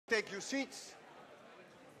take your seats.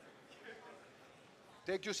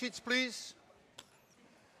 Take your seats, please.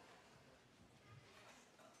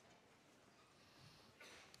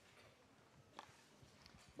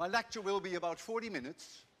 My lecture will be about 40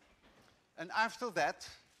 minutes, and after that,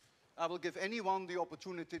 I will give anyone the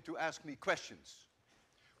opportunity to ask me questions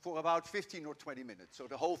for about 15 or 20 minutes. So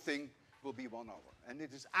the whole thing will be 1 hour. And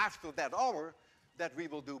it is after that hour that we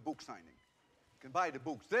will do book signing. You can buy the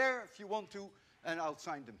books there if you want to, and I'll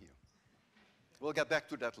sign them here. We'll get back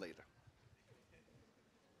to that later.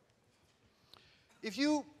 If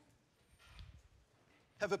you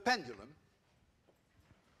have a pendulum,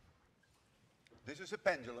 this is a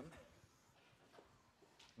pendulum,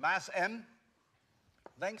 mass m,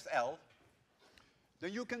 length L,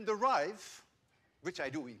 then you can derive, which I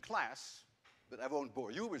do in class, but I won't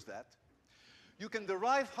bore you with that, you can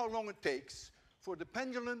derive how long it takes for the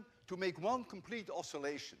pendulum to make one complete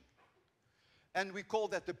oscillation. And we call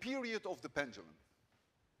that the period of the pendulum.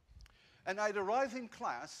 And I derive in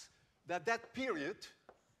class that that period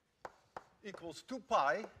equals 2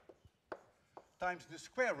 pi times the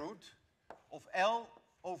square root of L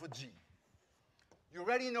over G. You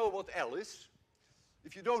already know what L is.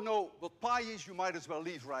 If you don't know what pi is, you might as well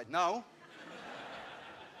leave right now.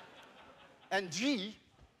 And G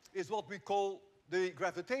is what we call the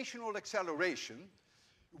gravitational acceleration,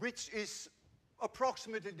 which is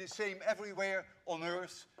approximately the same everywhere on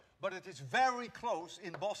Earth, but it is very close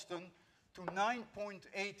in Boston to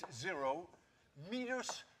 9.80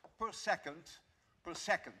 meters per second per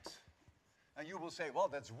second. And you will say, well,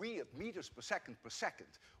 that's weird, meters per second per second.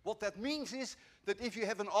 What that means is that if you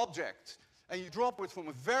have an object and you drop it from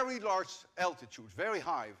a very large altitude, very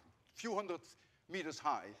high, a few hundred meters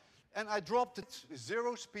high, and I dropped it with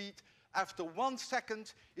 0 speed, after 1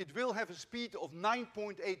 second, it will have a speed of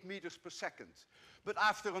 9.8 meters per second. But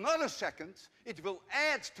after another second, it will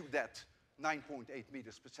add to that 9.8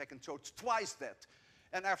 meters per second, so it's twice that.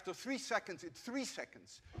 And after 3 seconds, it's 3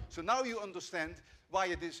 seconds. So now you understand why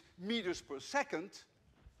it is meters per second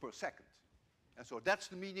per second. And so that's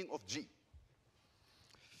the meaning of G.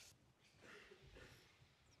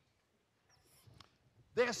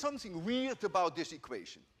 There's something weird about this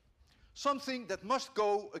equation. Something that must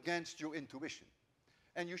go against your intuition.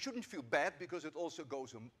 And you shouldn't feel bad because it also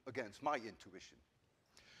goes against my intuition.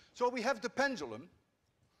 So we have the pendulum.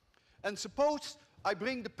 And suppose I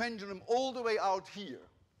bring the pendulum all the way out here.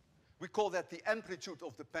 We call that the amplitude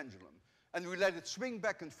of the pendulum. And we let it swing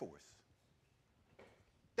back and forth.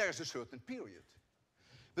 There's a certain period.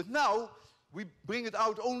 But now we bring it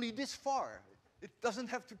out only this far. It doesn't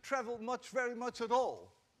have to travel very much at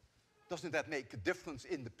all. Doesn't that make a difference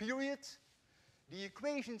in the period? The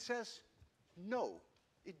equation says no,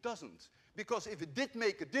 it doesn't. Because if it did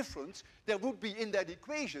make a difference, there would be in that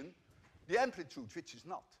equation the amplitude, which is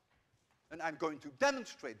not. And I'm going to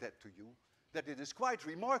demonstrate that to you, that it is quite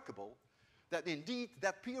remarkable that indeed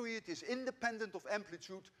that period is independent of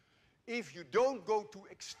amplitude if you don't go to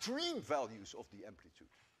extreme values of the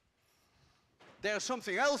amplitude. There's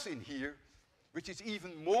something else in here which is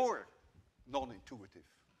even more non-intuitive.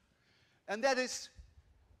 And that is,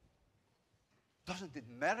 doesn't it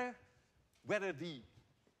matter whether the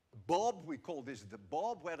bob, we call this the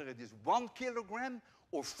bob, whether it is 1 kilogram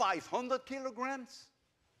or 500 kilograms?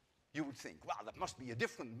 You would think, wow, that must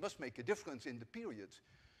make a difference in the period.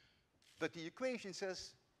 But the equation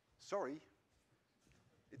says, sorry,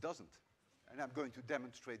 it doesn't. And I'm going to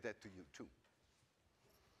demonstrate that to you too.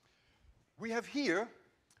 We have here,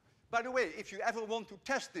 by the way, if you ever want to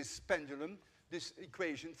test this pendulum, this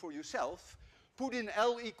equation for yourself, put in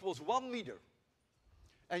L equals 1 meter.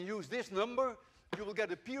 And use this number, you will get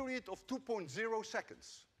a period of 2.0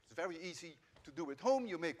 seconds. It's very easy to do at home.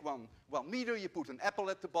 You make one meter, you put an apple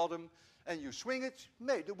at the bottom, and you swing it.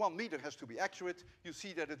 The 1 meter has to be accurate. You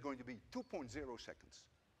see that it's going to be 2.0 seconds.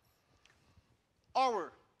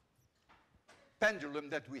 Our pendulum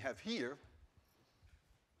that we have here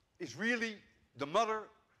is really the mother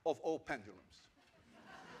of all pendulums.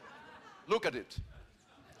 Look at it.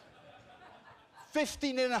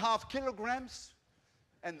 15.5 kilograms,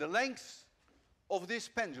 and the length of this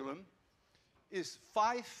pendulum is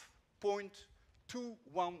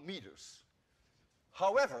 5.21 meters.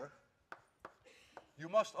 However, you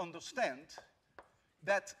must understand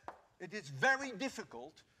that it is very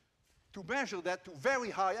difficult to measure that to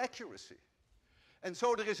very high accuracy. And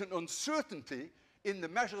so there is an uncertainty in the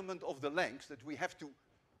measurement of the length that we have to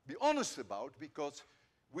be honest about, because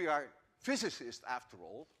we are physicists after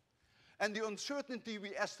all. And the uncertainty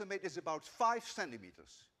we estimate is about 5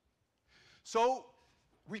 centimeters. So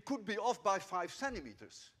we could be off by 5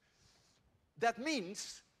 centimeters. That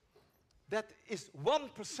means that is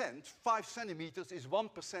 1%, 5 centimeters is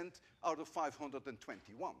 1% out of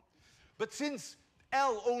 521. But since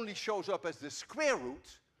L only shows up as the square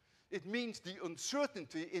root, it means the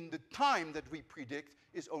uncertainty in the time that we predict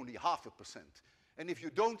is only 0.5%. And if you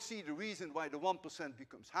don't see the reason why the 1%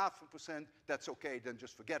 becomes 0.5%, that's okay, then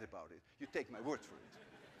just forget about it. You take my word for it.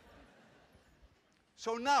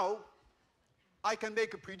 So now, I can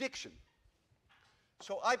make a prediction.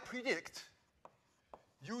 So I predict,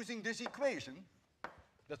 using this equation,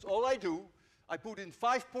 that's all I do. I put in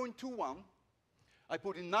 5.21, I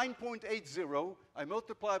put in 9.80, I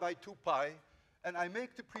multiply by 2 pi, and I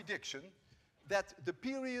make the prediction that the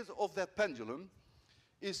period of that pendulum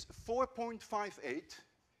is 4.58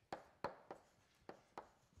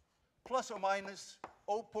 plus or minus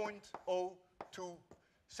 0.02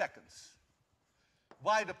 seconds.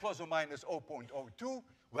 Why the plus or minus 0.02?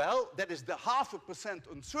 Well, that is the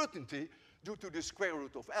 0.5% uncertainty due to the square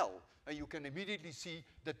root of L. And you can immediately see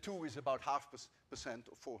that 2 is about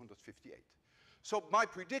 0.5% of 458. So my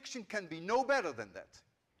prediction can be no better than that.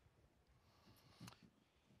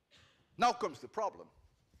 Now comes the problem.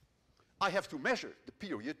 I have to measure the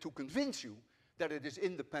period to convince you that it is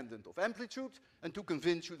independent of amplitude and to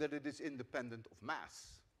convince you that it is independent of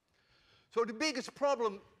mass. So the biggest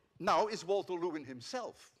problem now is Walter Lewin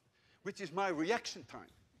himself, which is my reaction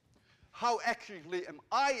time. How accurately am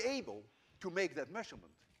I able to make that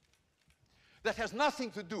measurement? That has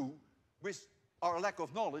nothing to do with our lack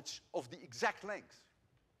of knowledge of the exact length.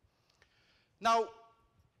 Now,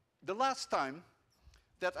 the last time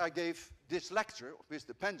that I gave this lecture with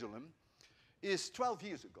the pendulum is 12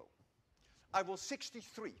 years ago. I was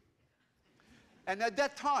 63. And at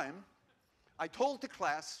that time, I told the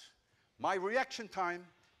class my reaction time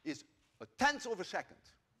is 1/10 of a second.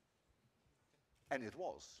 And it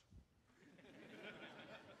was.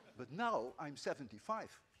 But now I'm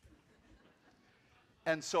 75.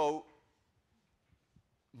 And so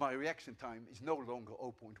my reaction time is no longer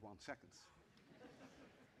 0.1 seconds.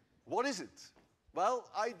 What is it? Well,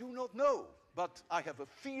 I do not know, but I have a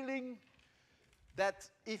feeling that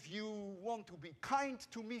if you want to be kind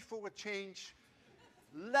to me for a change,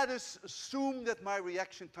 let us assume that my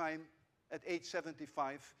reaction time at age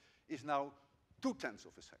 75 is now 0.2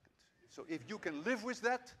 of a second. So if you can live with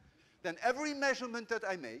that, then every measurement that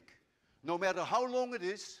I make, no matter how long it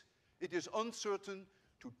is uncertain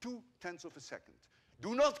to 0.2 of a second.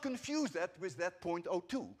 Do not confuse that with that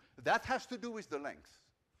 0.02. That has to do with the length.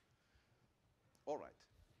 All right.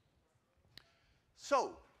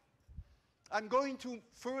 So, I'm going to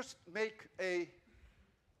first make a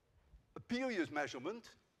period measurement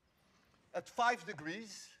at 5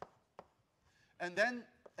 degrees and then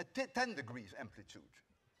at 10 degrees amplitude.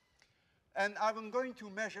 And I'm going to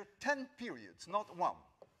measure 10 periods, not 1.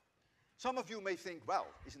 Some of you may think, well,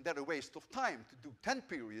 isn't that a waste of time to do 10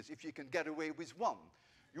 periods if you can get away with 1?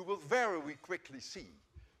 You will very quickly see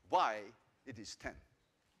why it is 10.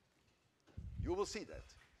 You will see that.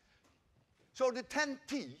 So the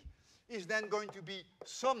 10t is then going to be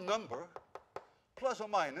some number plus or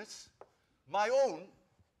minus my own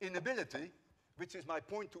inability, which is my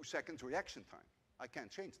 0.2 seconds reaction time. I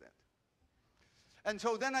can't change that. And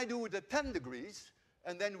so then I do it at 10 degrees,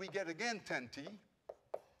 and then we get again 10t.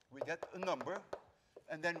 We get a number,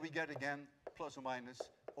 and then we get again plus or minus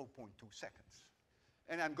 0.2 seconds.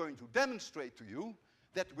 And I'm going to demonstrate to you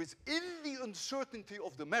that within the uncertainty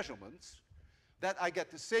of the measurements, that I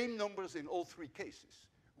get the same numbers in all 3 cases,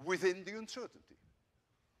 within the uncertainty.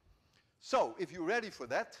 So, if you're ready for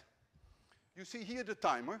that, you see here the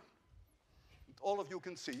timer, all of you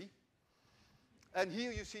can see, and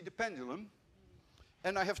here you see the pendulum,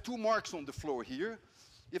 and I have 2 marks on the floor here.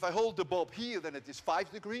 If I hold the bob here, then it is 5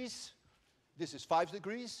 degrees, this is 5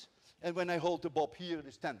 degrees, and when I hold the bob here, it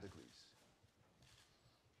is 10 degrees.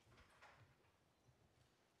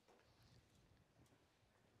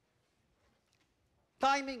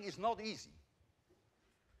 Timing is not easy.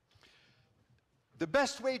 The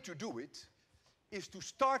best way to do it is to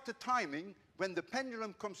start the timing when the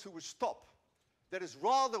pendulum comes to a stop. That is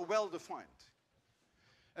rather well defined.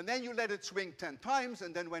 And then you let it swing 10 times,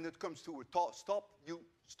 and then when it comes to a stop, you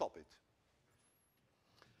stop it.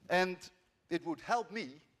 And it would help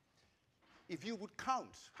me if you would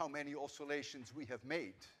count how many oscillations we have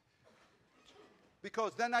made.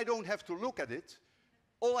 Because then I don't have to look at it.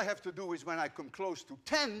 All I have to do is when I come close to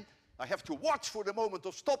 10, I have to watch for the moment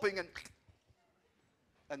of stopping,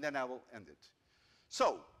 and then I will end it.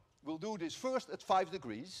 So, we'll do this first at 5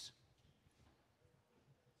 degrees.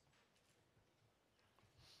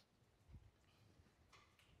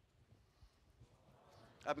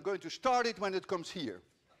 I'm going to start it when it comes here.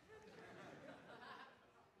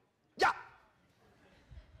 Yeah!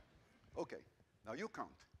 Okay, now you count.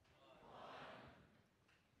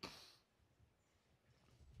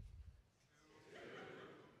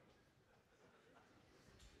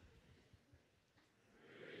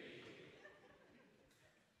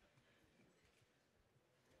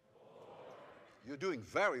 You're doing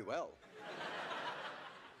very well.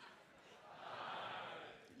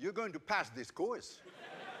 You're going to pass this course.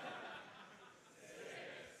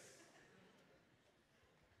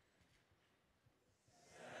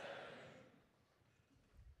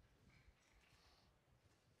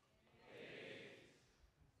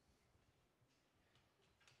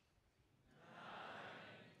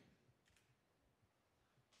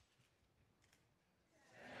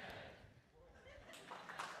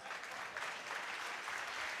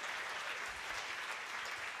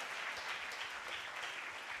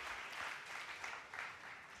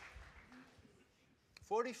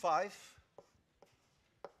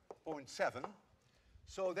 .7.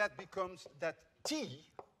 So that becomes that t.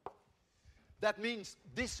 That means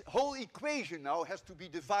this whole equation now has to be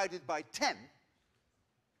divided by 10.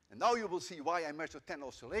 And now you will see why I measure 10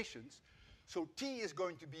 oscillations. So t is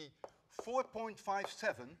going to be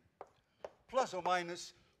 4.57 plus or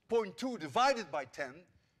minus 0.2 divided by 10.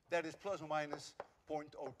 That is plus or minus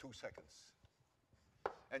 0.02 seconds.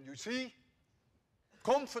 And you see,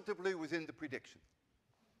 comfortably within the prediction.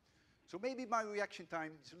 So maybe my reaction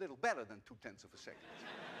time is a little better than 0.2 of a second.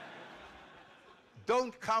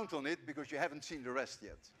 Don't count on it because you haven't seen the rest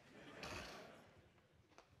yet.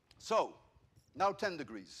 So, now 10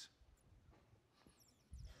 degrees.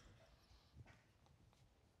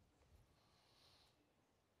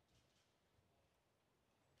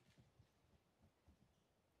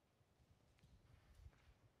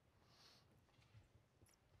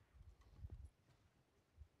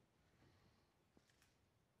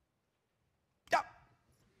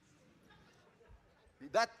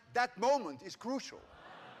 That moment is crucial.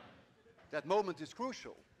 That moment is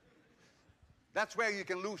crucial. That's where you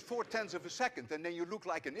can lose 0.4 of a second and then you look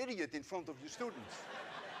like an idiot in front of your students.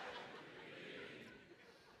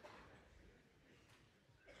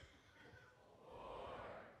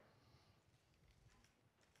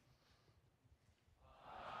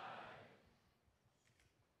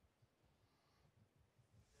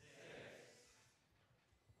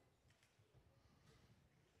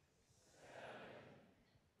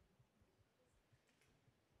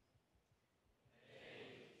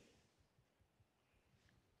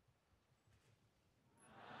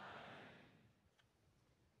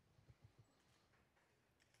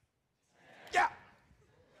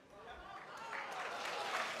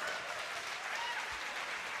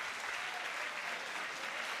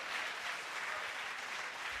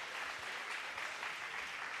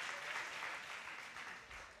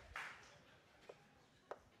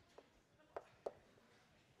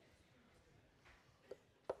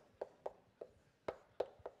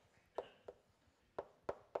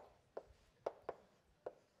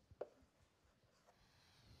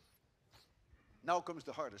 Now comes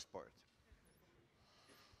the hardest part.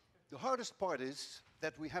 The hardest part is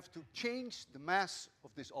that we have to change the mass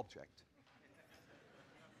of this object.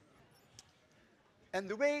 And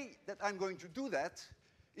the way that I'm going to do that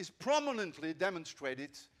is prominently demonstrated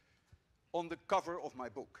on the cover of my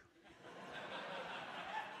book.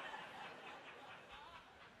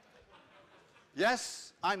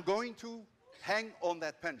 Yes, I'm going to hang on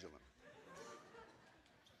that pendulum.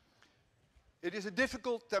 It is a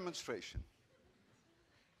difficult demonstration.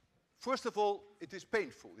 First of all, it is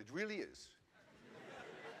painful. It really is.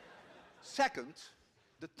 Second,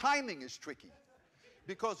 the timing is tricky.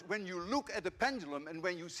 Because when you look at the pendulum and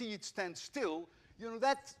when you see it stand still, you know,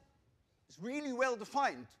 that is really well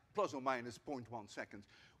defined, plus or minus 0.1 seconds.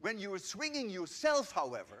 When you are swinging yourself,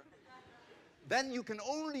 however, then you can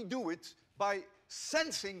only do it by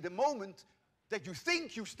sensing the moment that you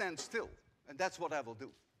think you stand still. And that's what I will do.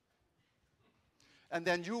 And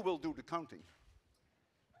then you will do the counting.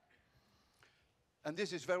 And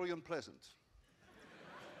this is very unpleasant.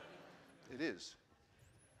 It is.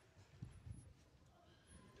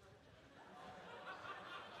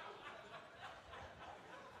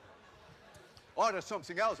 Oh, there's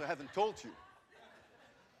something else I haven't told you.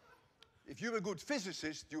 If you're a good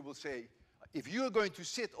physicist, you will say, if you're going to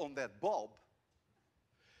sit on that bulb,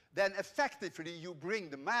 then effectively you bring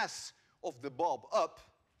the mass of the bulb up,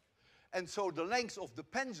 and so the length of the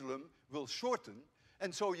pendulum will shorten,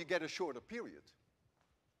 and so you get a shorter period.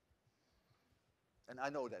 And I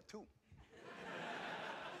know that too.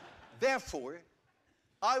 Therefore,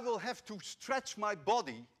 I will have to stretch my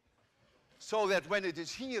body so that when it is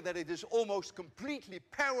here, that it is almost completely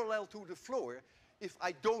parallel to the floor. If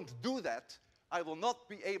I don't do that, I will not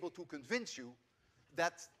be able to convince you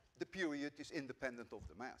that the period is independent of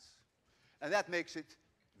the mass. And that makes it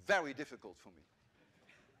very difficult for me.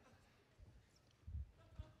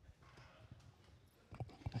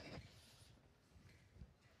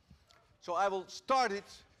 So I will start it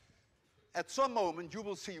at some moment, you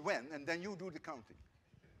will see when, and then you do the counting.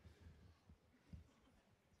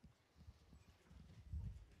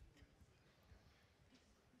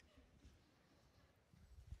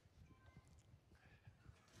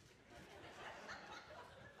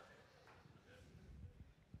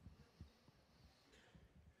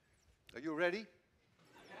 Are you ready?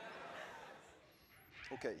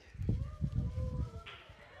 Okay.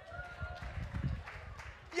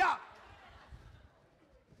 Yeah!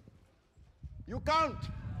 You count.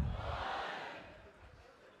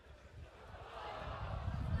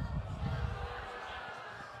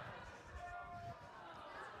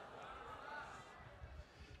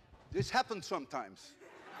 This happens sometimes.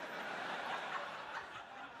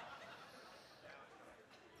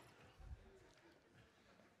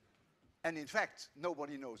 And in fact,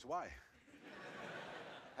 nobody knows why.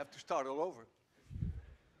 Have to start all over.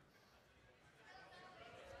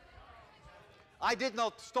 I did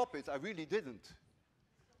not stop it, I really didn't.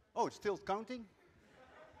 Oh, it's still counting?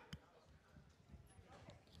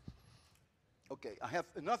 Okay, I have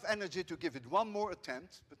enough energy to give it one more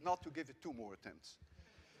attempt, but not to give it two more attempts.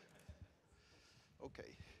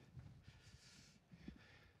 Okay.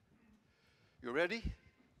 You ready?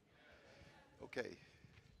 Okay.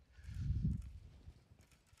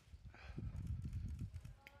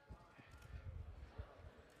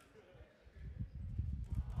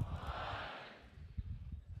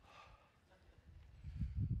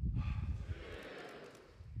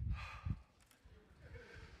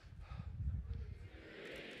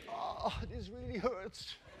 Oh, this really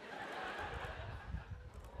hurts.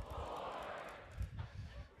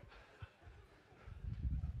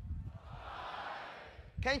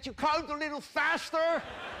 Can't you count a little faster?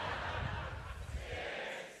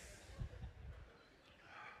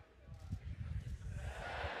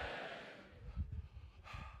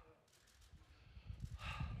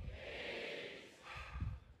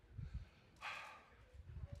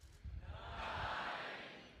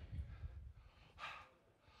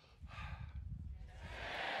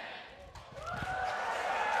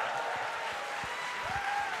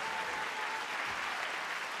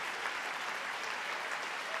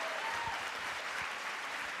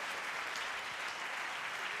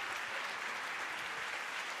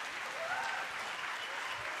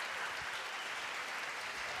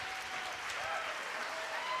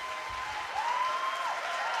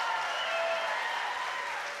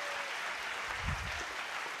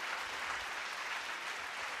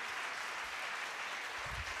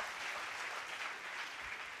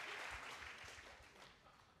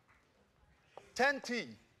 T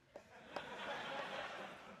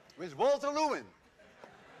with Walter Lewin.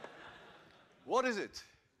 What is it?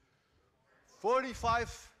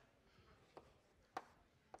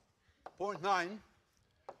 45.9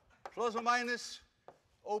 plus or minus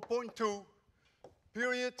 0.2,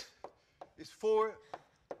 period is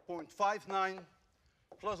 4.59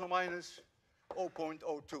 plus or minus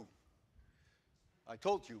 0.02. I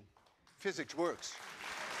told you, physics works.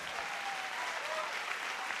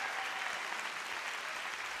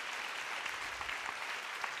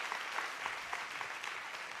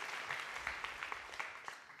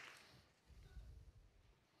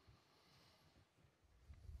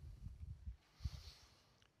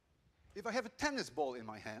 If I have a tennis ball in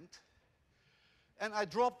my hand, and I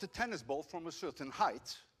drop the tennis ball from a certain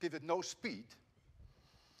height, give it no speed,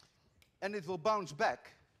 and it will bounce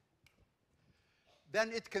back,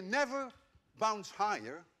 then it can never bounce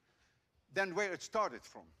higher than where it started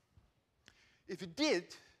from. If it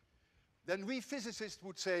did, then we physicists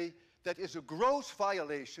would say that is a gross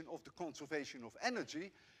violation of the conservation of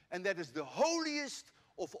energy, and that is the holiest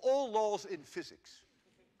of all laws in physics.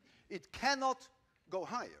 It cannot go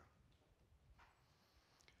higher.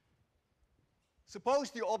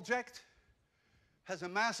 Suppose the object has a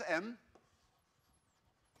mass m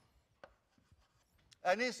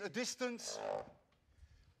and is a distance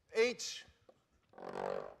h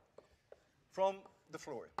from the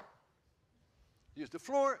floor. Here's the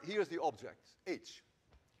floor, here's the object, h.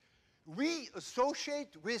 We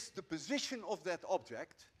associate with the position of that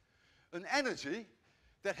object an energy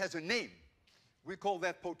that has a name. We call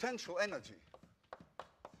that potential energy.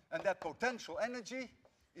 And that potential energy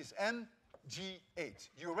is mgh.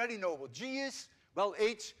 You already know what g is. Well,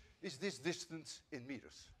 h is this distance in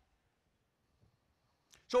meters.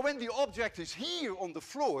 So when the object is here on the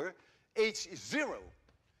floor, h is 0.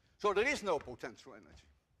 So there is no potential energy.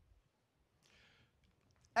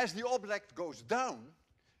 As the object goes down,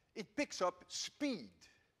 it picks up speed.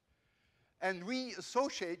 And we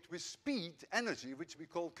associate with speed energy, which we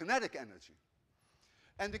call kinetic energy.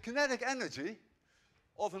 And the kinetic energy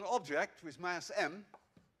of an object with mass m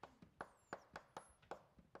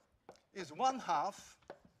is 1/2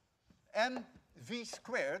 mv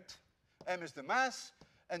squared. M is the mass,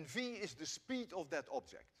 and v is the speed of that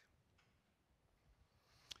object.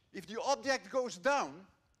 If the object goes down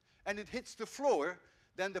and it hits the floor,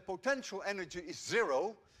 then the potential energy is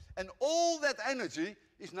 0, and all that energy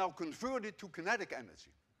is now converted to kinetic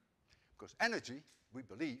energy. Because energy, we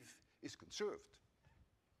believe, is conserved.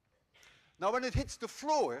 Now, when it hits the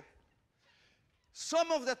floor,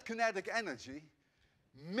 some of that kinetic energy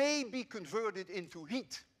may be converted into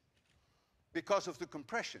heat because of the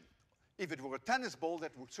compression. If it were a tennis ball,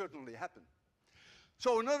 that would certainly happen.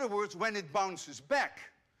 So in other words, when it bounces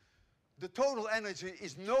back, the total energy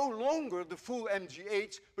is no longer the full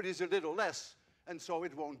mgh, but is a little less, and so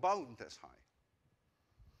it won't bound as high.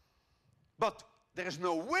 But there is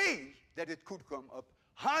no way that it could come up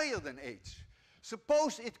higher than h.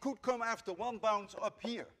 Suppose it could come after one bounce up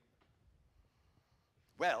here.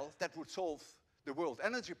 Well, that would solve the world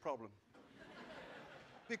energy problem.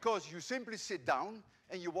 Because you simply sit down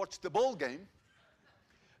and you watch the ball game,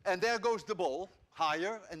 and there goes the ball,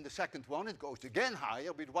 higher, and the second one, it goes again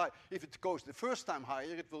higher. But why? If it goes the first time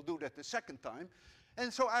higher, it will do that the second time.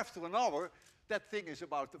 And so after an hour, that thing is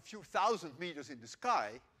about a few thousand meters in the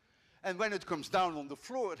sky, and when it comes down on the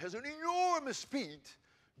floor, it has an enormous speed,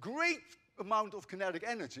 great amount of kinetic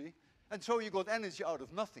energy, and so you got energy out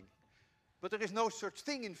of nothing. But there is no such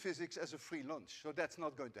thing in physics as a free lunch, so that's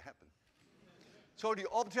not going to happen. So the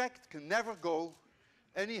object can never go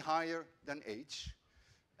any higher than h.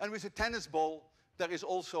 And with a tennis ball, there is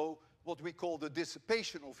also what we call the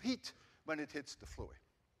dissipation of heat when it hits the floor.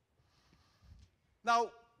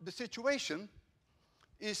 Now, the situation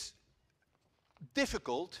is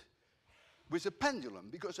difficult with a pendulum,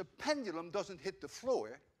 because a pendulum doesn't hit the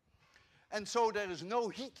floor, and so there is no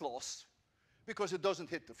heat loss because it doesn't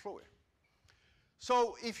hit the floor.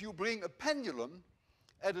 So if you bring a pendulum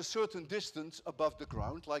at a certain distance above the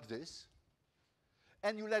ground, like this,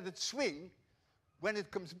 and you let it swing, when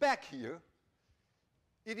it comes back here,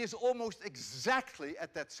 it is almost exactly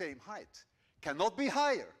at that same height. Cannot be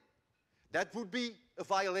higher. That would be a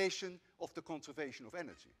violation of the conservation of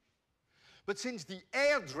energy. But since the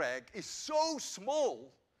air drag is so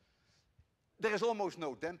small, there is almost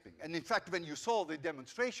no damping. And in fact, when you saw the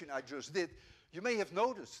demonstration I just did, you may have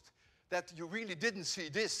noticed that you really didn't see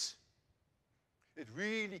this. It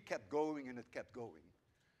really kept going and it kept going.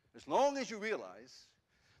 As long as you realize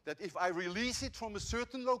that if I release it from a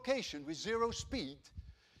certain location with 0 speed,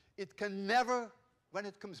 it can never, when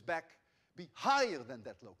it comes back, be higher than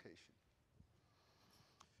that location.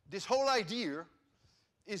 This whole idea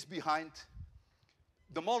is behind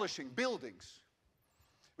demolishing buildings.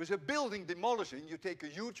 With a building demolishing, you take a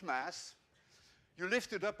huge mass, you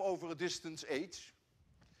lift it up over a distance h,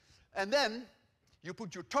 and then you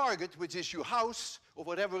put your target, which is your house, or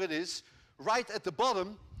whatever it is, right at the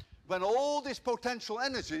bottom, when all this potential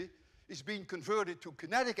energy is being converted to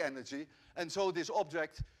kinetic energy, and so this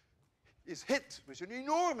object is hit with an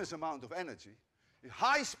enormous amount of energy, at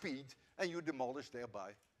high speed, and you demolish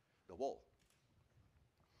thereby the wall.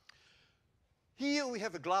 Here we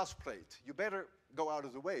have a glass plate. You better go out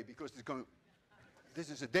of the way, because this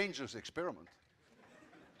is a dangerous experiment.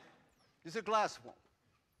 This is a glass wall.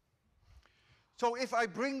 So if I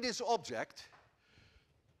bring this object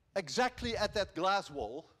exactly at that glass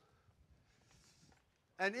wall,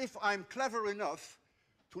 and if I'm clever enough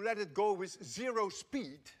to let it go with 0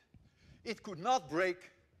 speed, it could not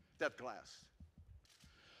break that glass.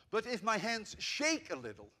 But if my hands shake a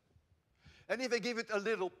little, and if I give it a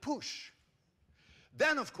little push,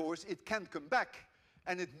 then of course it can come back,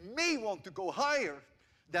 and it may want to go higher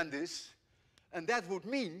than this, and that would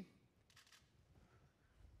mean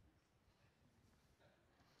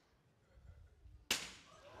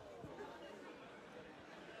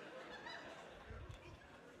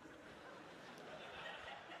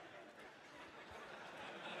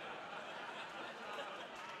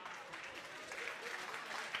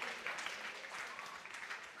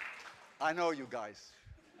I know you guys.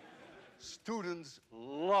 Students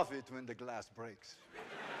love it when the glass breaks.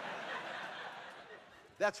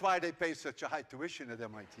 That's why they pay such a high tuition at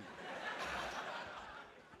MIT.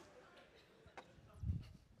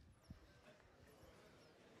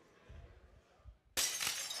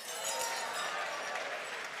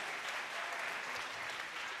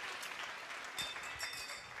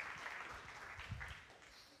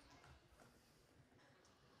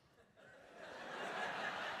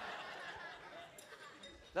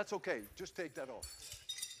 That's okay, just take that off.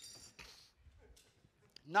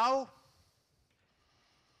 Now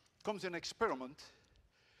comes an experiment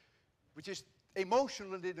which is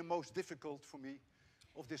emotionally the most difficult for me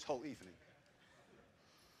of this whole evening.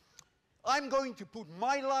 I'm going to put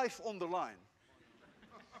my life on the line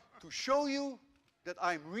to show you that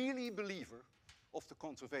I'm really a believer of the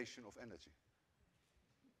conservation of energy.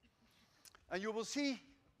 And you will see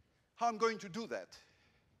how I'm going to do that.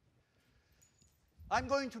 I'm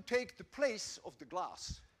going to take the place of the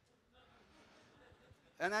glass.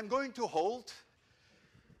 And I'm going to hold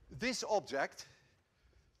this object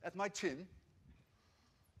at my chin.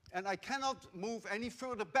 And I cannot move any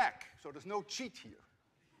further back, so there's no cheat here.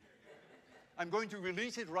 I'm going to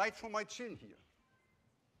release it right from my chin here.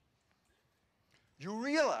 You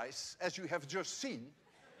realize, as you have just seen,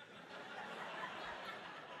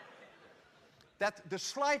 that the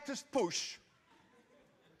slightest push,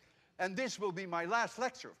 and this will be my last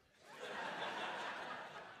lecture,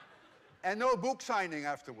 and no book signing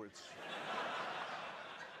afterwards.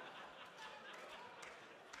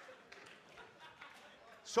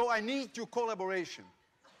 So I need your collaboration.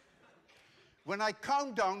 When I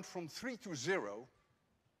count down from 3 to 0,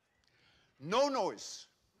 no noise,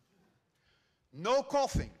 no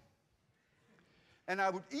coughing, and I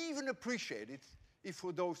would even appreciate it if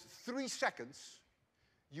for those 3 seconds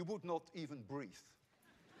you would not even breathe.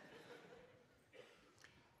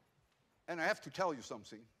 And I have to tell you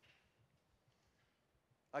something.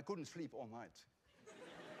 I couldn't sleep all night.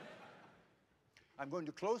 I'm going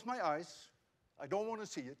to close my eyes. I don't want to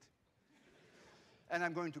see it. And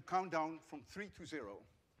I'm going to count down from 3 to 0.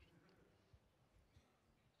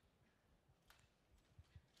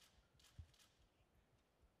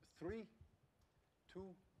 3, 2,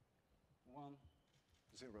 1,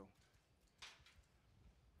 0.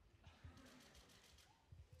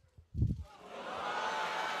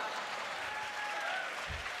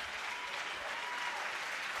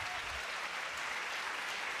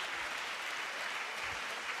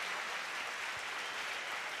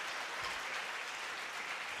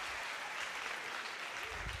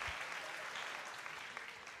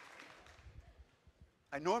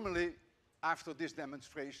 I normally, after this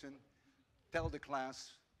demonstration, tell the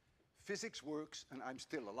class, physics works and I'm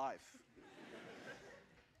still alive.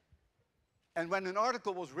 And when an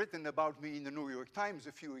article was written about me in the New York Times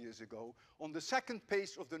a few years ago, on the second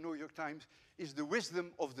page of the New York Times is the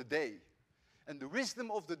wisdom of the day. And the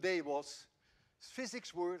wisdom of the day was,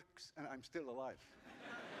 physics works and I'm still alive.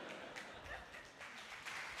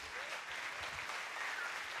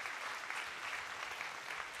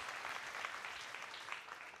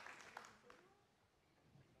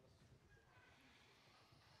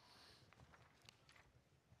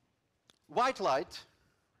 White light,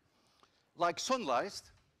 like sunlight,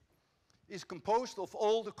 is composed of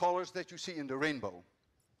all the colors that you see in the rainbow.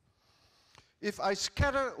 If I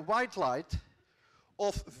scatter white light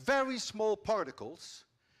of very small particles,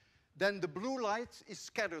 then the blue light is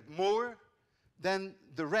scattered more than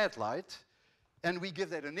the red light, and we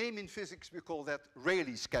give that a name in physics. We call that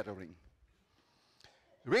Rayleigh scattering.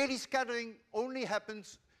 Rayleigh scattering only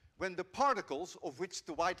happens when the particles of which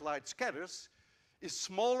the white light scatters is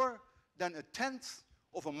smaller than 1/10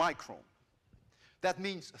 of a micron. That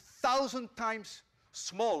means 1,000 times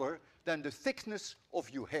smaller than the thickness of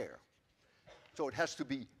your hair. So it has to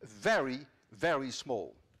be very, very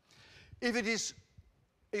small.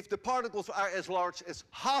 If the particles are as large as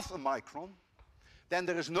 1/2 a micron, then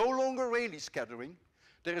there is no longer Rayleigh scattering.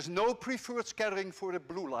 There is no preferred scattering for the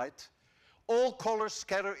blue light. All colors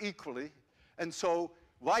scatter equally, and so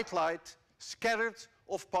white light scattered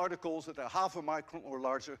of particles that are 1/2 a micron or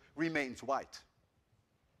larger remains white.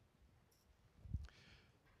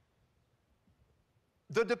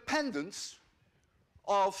 The dependence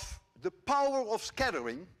of the power of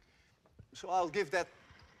scattering, so I'll give that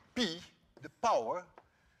P, the power,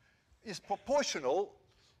 is proportional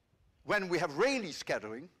when we have Rayleigh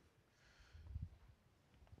scattering.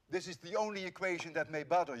 This is the only equation that may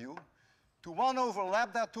bother you, to 1 over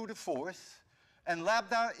lambda to the 4th, and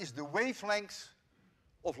lambda is the wavelength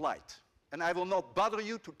of light. And I will not bother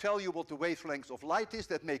you to tell you what the wavelength of light is.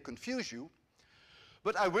 That may confuse you.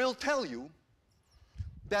 But I will tell you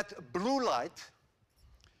that blue light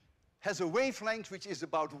has a wavelength which is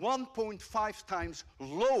about 1.5 times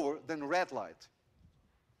lower than red light.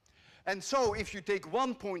 And so if you take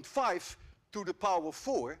 1.5 to the power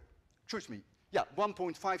 4,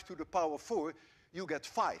 1.5 to the power 4, you get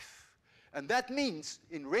 5. And that means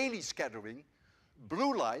in Rayleigh scattering,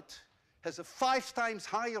 blue light has a 5 times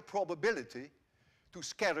higher probability to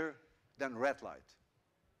scatter than red light.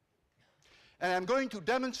 And I'm going to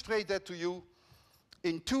demonstrate that to you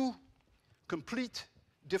in two complete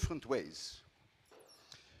different ways.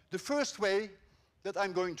 The first way that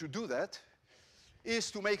I'm going to do that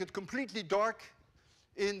is to make it completely dark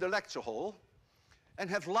in the lecture hall and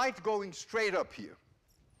have light going straight up here.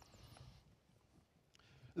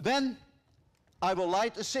 Then I will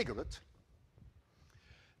light a cigarette,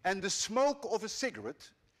 and the smoke of a cigarette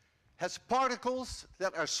has particles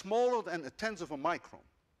that are smaller than 1/10 of a micron.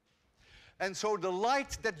 And so the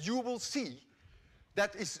light that you will see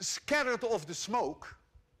that is scattered off the smoke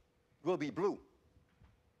will be blue.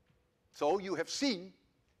 So you have seen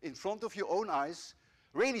in front of your own eyes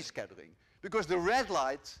Rayleigh scattering, because the red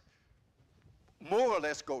light more or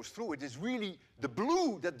less goes through. It is really the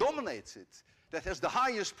blue that dominates it, that has the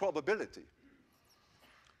highest probability.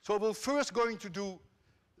 So we're first going to do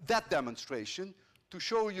that demonstration to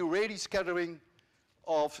show you Rayleigh scattering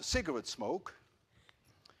of cigarette smoke.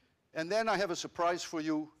 And then I have a surprise for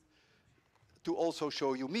you to also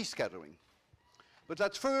show you me scattering. But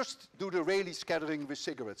let's first do the Rayleigh scattering with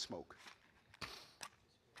cigarette smoke.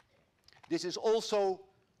 This is also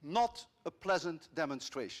not a pleasant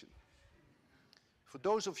demonstration. For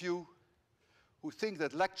those of you who think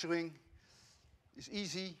that lecturing is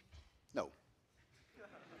easy, no.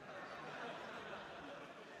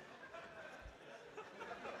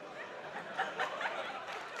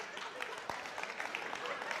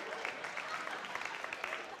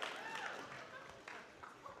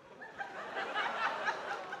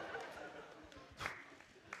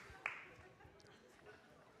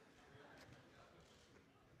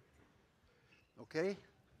 Okay?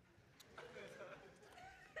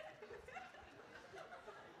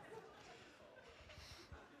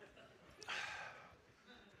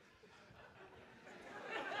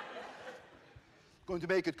 Going to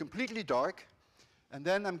make it completely dark, and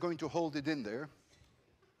then I'm going to hold it in there.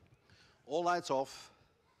 All lights off,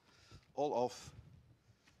 all off,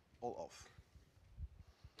 all off.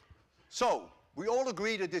 So, we all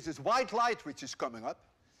agree that this is white light which is coming up.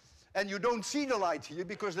 And you don't see the light here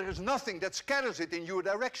because there is nothing that scatters it in your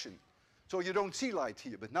direction. So you don't see light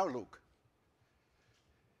here, but now look.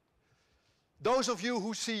 Those of you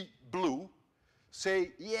who see blue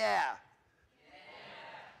say, yeah.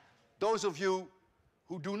 Those of you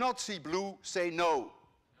who do not see blue say no.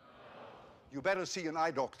 You better see an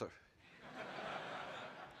eye doctor.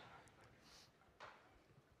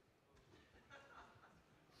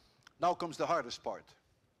 Now comes the hardest part.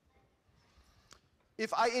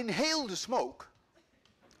 If I inhale the smoke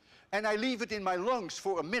and I leave it in my lungs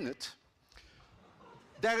for a minute,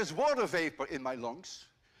 there is water vapor in my lungs,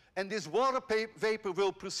 and this water vapor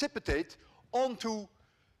will precipitate onto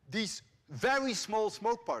these very small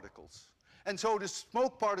smoke particles. And so the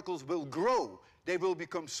smoke particles will grow. They will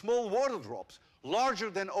become small water drops, larger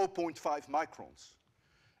than 0.5 microns.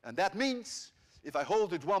 And that means, if I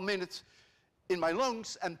hold it 1 minute in my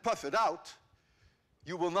lungs and puff it out,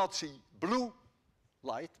 you will not see blue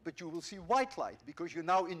light, but you will see white light, because you're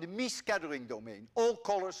now in the me scattering domain. All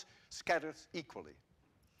colors scattered equally.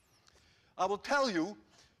 I will tell you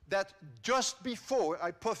that just before I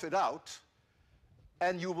puff it out,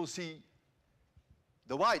 and you will see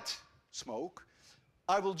the white smoke,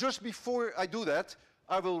 I will, just before I do that,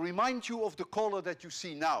 I will remind you of the color that you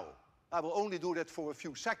see now. I will only do that for a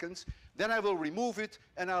few seconds, then I will remove it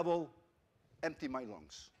and I will empty my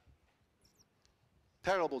lungs.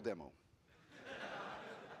 Terrible demo.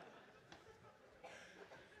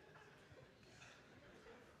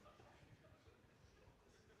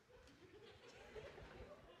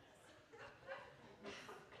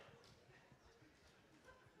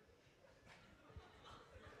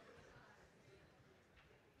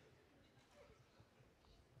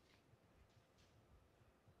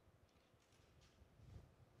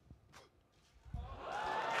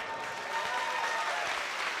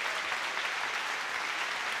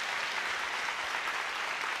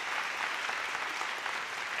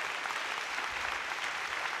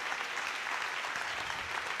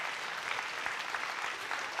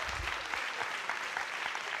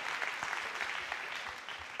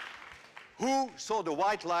 Who saw the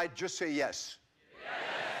white light, just say yes.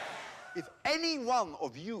 Yes. If any one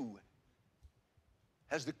of you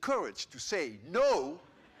has the courage to say no,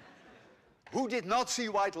 who did not see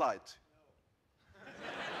white light?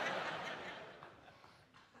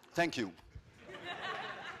 Thank you.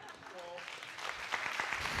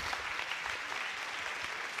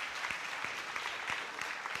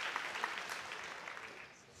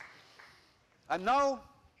 I'm now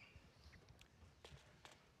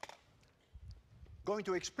going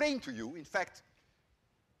to explain to you, in fact,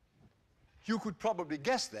 you could probably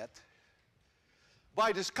guess that,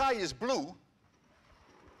 why the sky is blue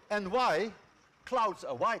and why clouds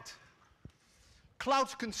are white.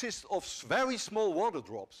 Clouds consist of very small water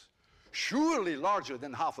drops, surely larger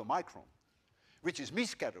than half a micron, which is me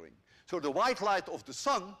scattering. So the white light of the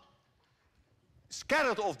sun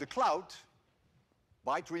scattered off the cloud,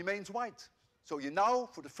 white remains white. So you now,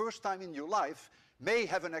 for the first time in your life, may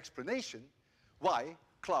have an explanation why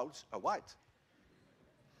clouds are white.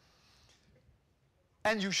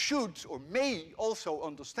 And you should, or may also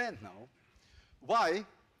understand now, why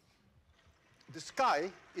the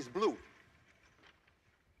sky is blue.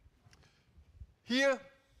 Here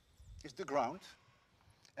is the ground,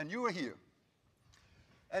 and you are here.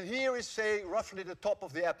 And here is, say, roughly the top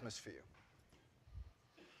of the atmosphere.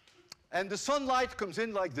 And the sunlight comes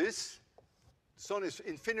in like this. The sun is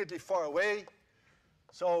infinitely far away,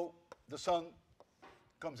 so the sun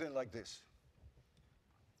comes in like this.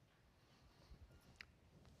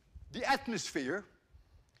 The atmosphere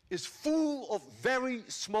is full of very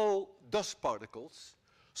small dust particles,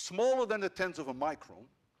 smaller than a tenth of a micron,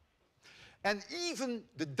 and even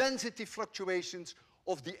the density fluctuations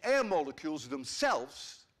of the air molecules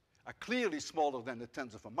themselves are clearly smaller than a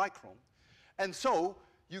tenth of a micron, and so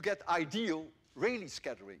you get ideal Rayleigh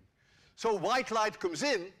scattering. So white light comes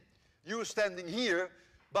in, you're standing here,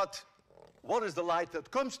 but what is the light that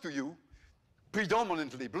comes to you?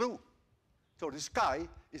 Predominantly blue. So the sky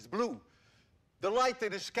is blue. The light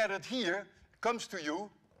that is scattered here comes to you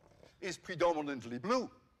is predominantly blue.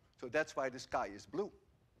 So that's why the sky is blue.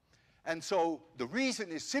 And so the reason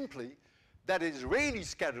is simply that it is Rayleigh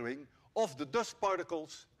scattering of the dust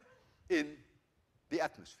particles in the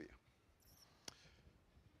atmosphere.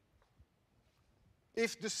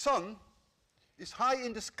 If the sun is high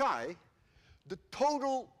in the sky, the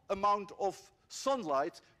total amount of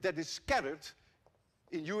sunlight that is scattered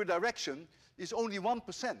in your direction is only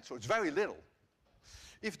 1%, so it's very little.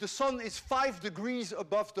 If the sun is 5 degrees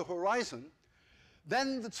above the horizon,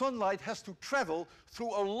 then the sunlight has to travel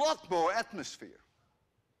through a lot more atmosphere.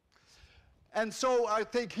 And so I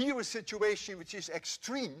take here a situation which is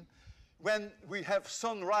extreme when we have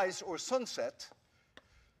sunrise or sunset.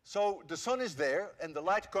 So the sun is there, and the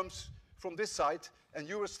light comes from this side, and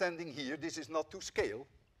you are standing here. This is not to scale.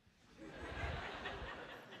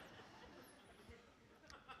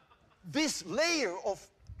 This layer of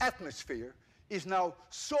atmosphere is now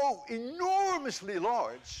so enormously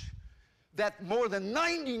large that more than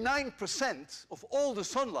 99% of all the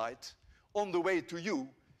sunlight on the way to you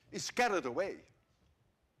is scattered away.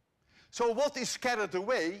 So what is scattered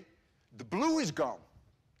away? The blue is gone.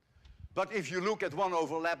 But if you look at 1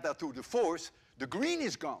 overlap that to the 4th, the green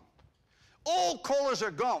is gone. All colors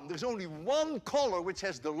are gone. There's only one color which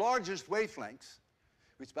has the largest wavelengths,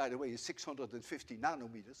 which, by the way, is 650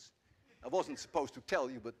 nanometers. I wasn't supposed to tell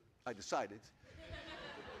you, but I decided.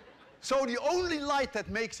 So the only light that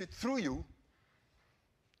makes it through you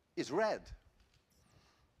is red.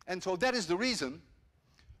 And so that is the reason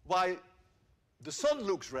why the sun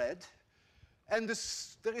looks red, and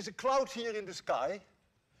there is a cloud here in the sky,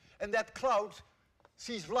 and that cloud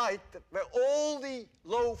sees light where all the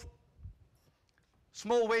low,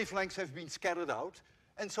 small wavelengths have been scattered out,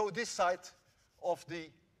 and so this side of the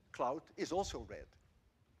cloud is also red.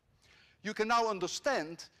 You can now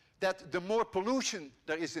understand that the more pollution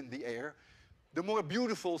there is in the air, the more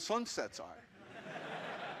beautiful sunsets are.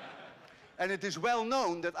 And it is well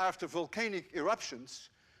known that after volcanic eruptions,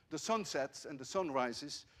 the sunsets and the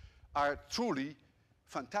sunrises are truly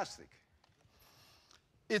fantastic.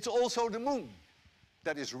 It's also the moon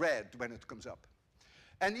that is red when it comes up.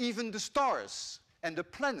 And even the stars and the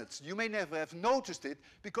planets, you may never have noticed it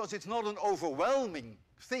because it's not an overwhelming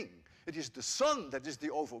thing. It is the sun that is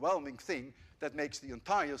the overwhelming thing that makes the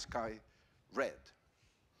entire sky red.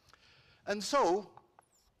 And so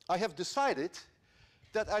I have decided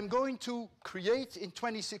that I'm going to create in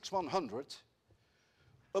 26100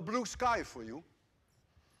 a blue sky for you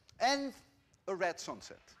and a red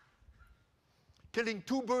sunset, killing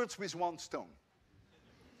 2 birds with 1 stone.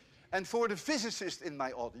 And for the physicist in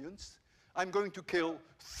my audience, I'm going to kill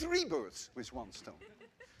 3 birds with 1 stone.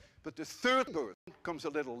 But the 3rd bird comes a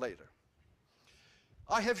little later.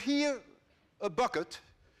 I have here a bucket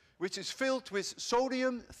which is filled with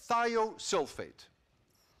sodium thiosulfate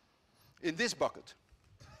in this bucket.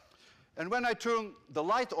 And when I turn the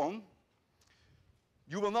light on,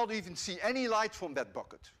 you will not even see any light from that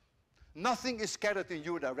bucket. Nothing is scattered in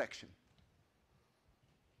your direction.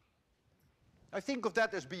 I think of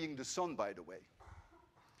that as being the sun, by the way.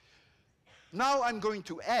 Now I'm going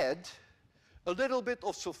to add a little bit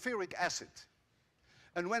of sulfuric acid.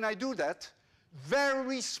 And when I do that,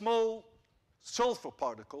 very small sulfur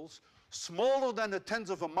particles, smaller than a tenth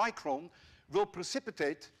of a micron, will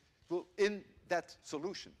precipitate in that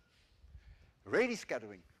solution. Rayleigh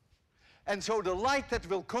scattering. And so the light that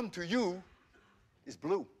will come to you is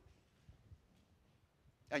blue.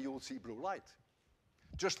 And you will see blue light,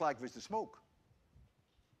 just like with the smoke.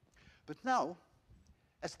 But now,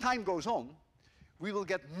 as time goes on, we will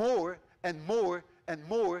get more and more and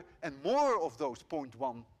more and more of those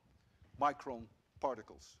 0.1 micron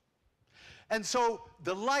particles. And so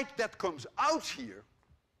the light that comes out here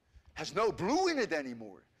has no blue in it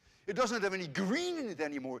anymore. It doesn't have any green in it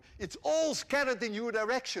anymore. It's all scattered in your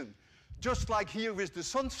direction, just like here with the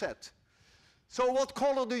sunset. So what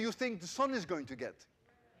color do you think the sun is going to get?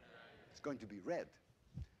 It's going to be red.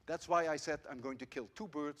 That's why I said I'm going to kill two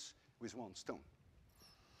birds with one stone.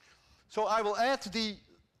 So I will add the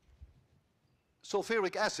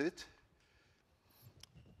sulfuric acid.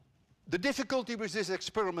 The difficulty with this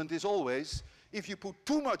experiment is always, if you put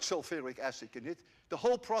too much sulfuric acid in it, the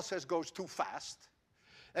whole process goes too fast.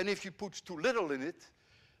 And if you put too little in it,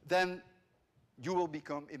 then you will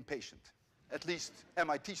become impatient. At least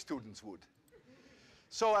MIT students would.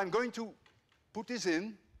 So I'm going to put this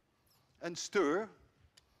in and stir,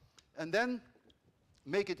 and then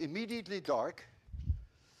make it immediately dark.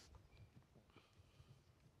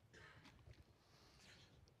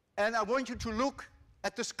 And I want you to look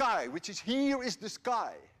at the sky, which is here is the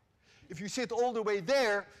sky. If you sit all the way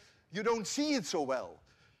there, you don't see it so well.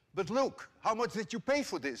 But look, how much did you pay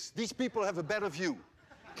for this? These people have a better view.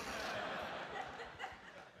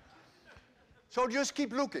 So just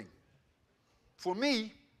keep looking. For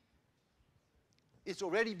me, it's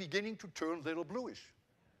already beginning to turn a little bluish.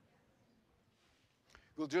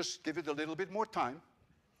 We'll just give it a little bit more time.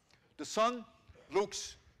 The sun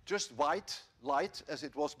looks just white, light, as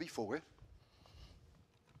it was before.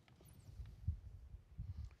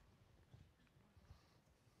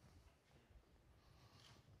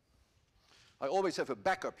 I always have a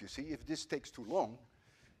backup, you see. If this takes too long,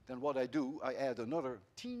 then what I do, I add another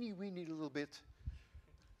teeny weeny little bit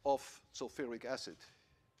of sulfuric acid.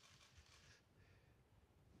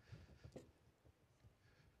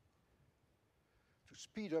 To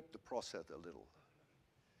speed up the process a little.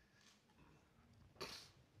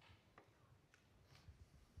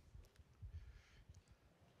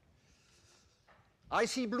 I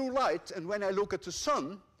see blue light, and when I look at the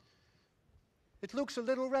sun, it looks a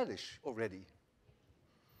little reddish already.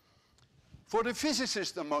 For the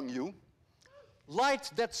physicist among you, light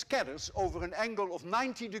that scatters over an angle of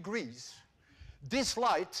 90 degrees, this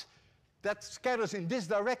light that scatters in this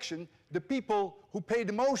direction, the people who pay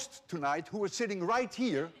the most tonight, who are sitting right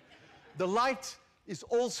here, the light is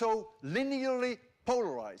also linearly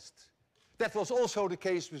polarized. That was also the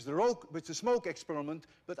case with the smoke experiment,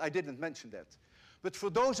 but I didn't mention that. But for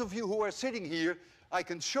those of you who are sitting here, I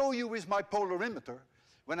can show you with my polarimeter,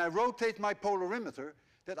 when I rotate my polarimeter,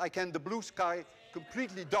 that I can the blue sky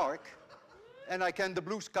completely dark, and I can the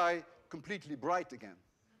blue sky completely bright again.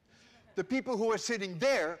 The people who are sitting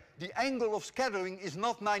there, the angle of scattering is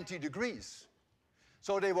not 90 degrees,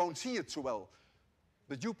 so they won't see it so well.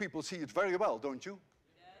 But you people see it very well, don't you?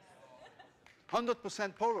 Yes.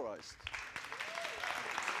 100% polarized.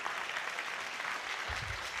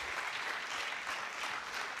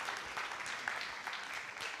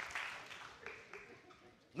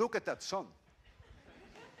 Look at that sun.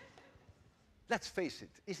 Let's face it,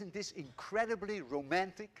 isn't this incredibly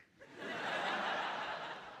romantic?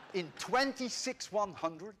 In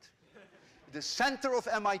 26,100, the center of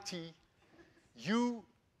MIT, you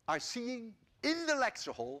are seeing in the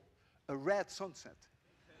lecture hall a red sunset.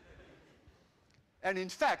 And in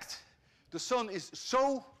fact, the sun is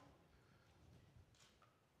so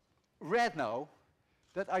red now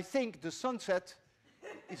that I think the sunset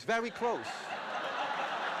is very close.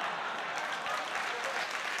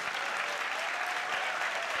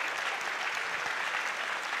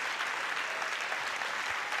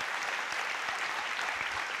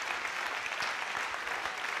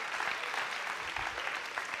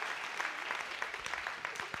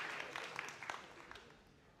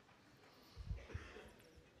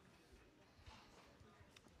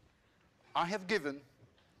 I have given,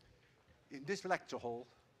 in this lecture hall,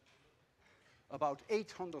 about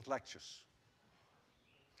 800 lectures.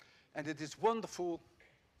 And it is wonderful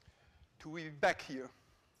to be back here.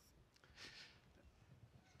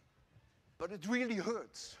 But it really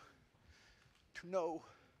hurts to know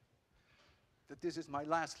that this is my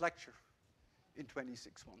last lecture in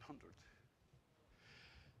 26,100.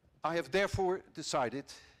 I have therefore decided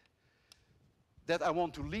that I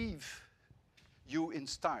want to leave you in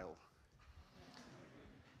style.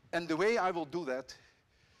 And the way I will do that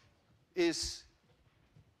is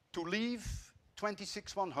to leave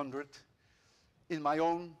 26,100 in my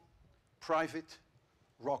own private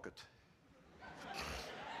rocket.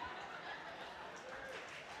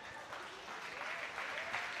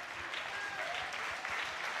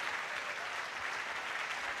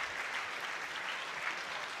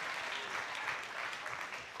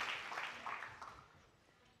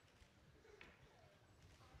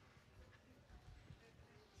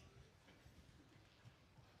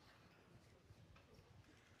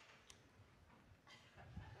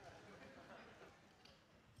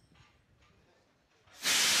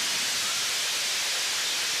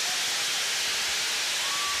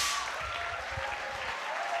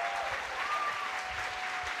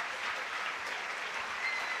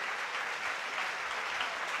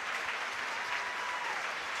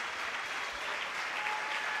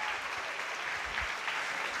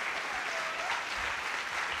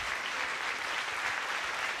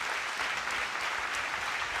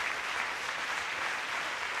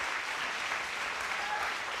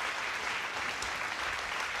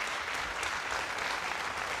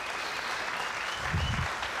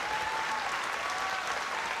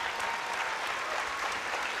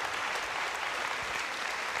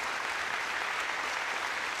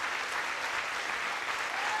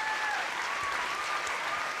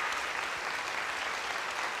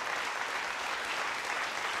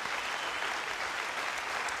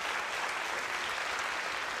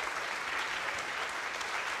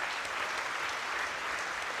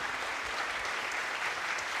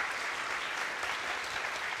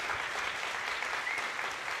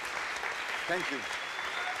 Thank you.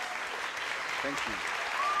 Thank you.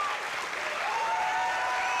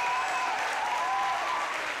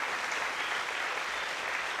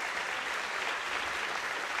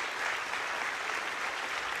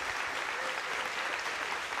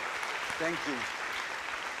 Thank you.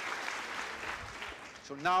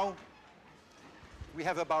 So now we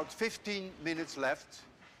have about 15 minutes left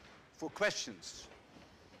for questions.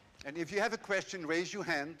 And if you have a question, raise your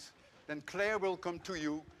hand. Then Claire will come to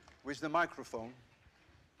you with the microphone.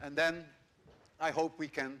 And then I hope we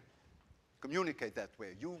can communicate that way.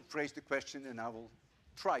 You phrase the question and I will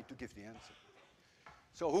try to give the answer.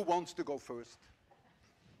 So who wants to go first?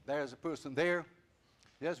 There's a person there.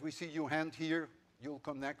 Yes, we see your hand here. You'll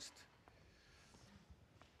come next.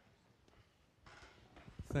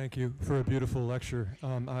 Thank you for a beautiful lecture.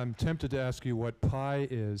 I'm tempted to ask you what pi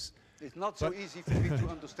is. It's not so easy for me to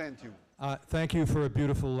understand you. Thank you for a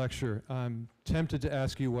beautiful lecture. I'm tempted to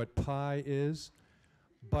ask you what pi is,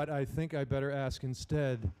 but I think I better ask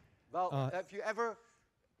instead. Well, have you ever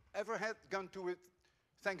gone to a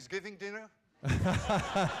Thanksgiving dinner?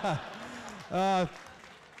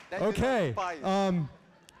 Okay.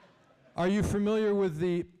 Are you familiar with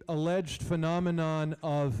the alleged phenomenon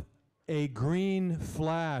of a green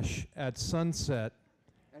flash at sunset?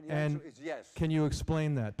 And the answer is yes. Can you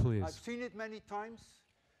explain that, please? I've seen it many times.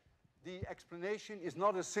 The explanation is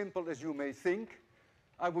not as simple as you may think.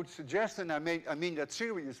 I would suggest, and I mean that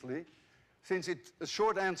seriously, since a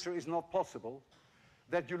short answer is not possible,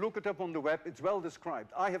 that you look it up on the web. It's well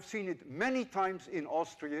described. I have seen it many times in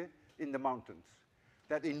Austria, in the mountains,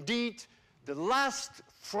 that indeed the last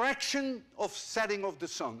fraction of setting of the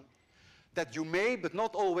sun, that you may, but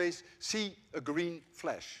not always, see a green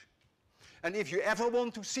flash. And if you ever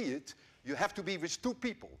want to see it, you have to be with two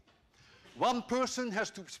people. One person has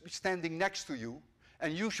to be standing next to you,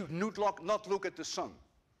 and you should not look at the sun.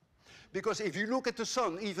 Because if you look at the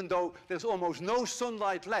sun, even though there's almost no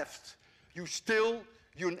sunlight left, your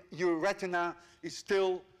retina is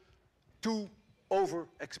still too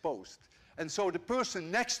overexposed. And so the person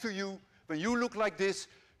next to you, when you look like this,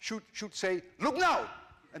 should say, "Look now!"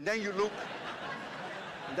 And then you look,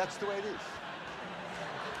 and that's the way it is.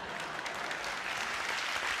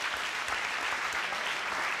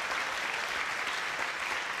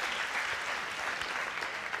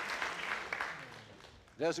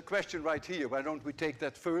 There's a question right here. Why don't we take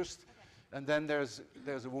that first? And then there's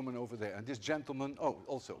a woman over there. And this gentleman,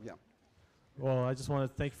 also, yeah. Well, I just want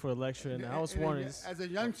to thank you for the lecture. And I was wondering, as a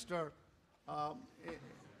youngster, I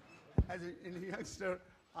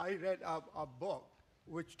read a book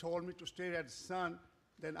which told me to stare at the sun,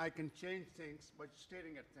 then I can change things by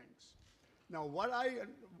staring at things. Now, what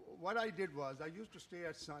I did was, I used to stare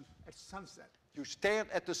at sun at sunset. You stared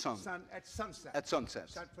at the sun? At sunset. At sunset.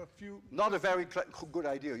 For a few Not a very good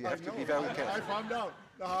idea. You have to be very careful. I found out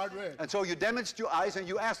the hard way. And so you damaged your eyes and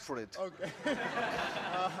you asked for it. Okay.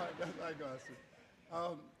 I got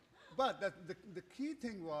it. But the key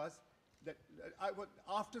thing was that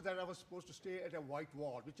after that I was supposed to stare at a white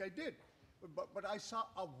wall, which I did. But I saw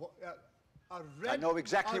a red, I know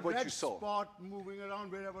exactly what you saw. Spot moving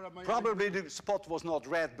around wherever I might. Probably the spot was not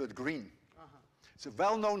red but green. It's a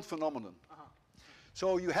well-known phenomenon.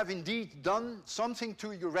 So you have indeed done something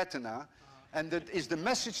to your retina, and that is the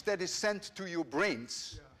message that is sent to your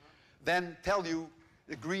brains, then tell you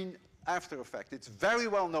the green after effect. It's a very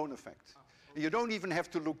well-known effect. You don't even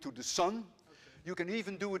have to look to the sun. You can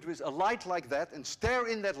even do it with a light like that and stare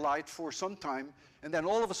in that light for some time, and then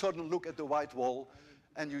all of a sudden look at the white wall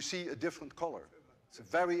and you see a different color. It's a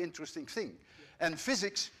very interesting thing. And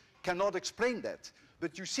physics cannot explain that.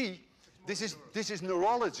 But you see, this is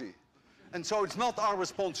neurology. And so it's not our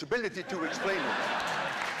responsibility to explain it.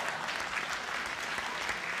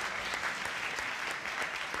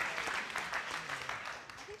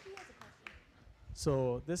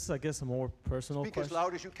 So this is, I guess, a more personal Speak question. as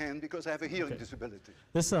loud as you can, because I have a hearing disability.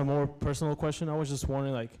 This is a more personal question. I was just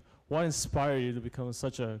wondering, like, what inspired you to become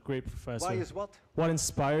such a great professor? Why is what? What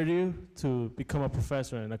inspired you to become a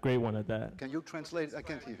professor, and a great one at that? Can you translate? I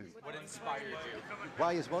can't hear you. What inspired you?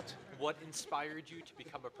 Why is what? What inspired you to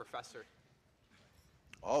become a professor?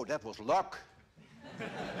 Oh, that was luck.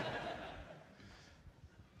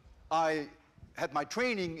 I had my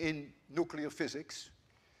training in nuclear physics,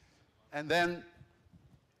 and then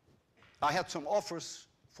I had some offers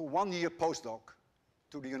for 1-year postdoc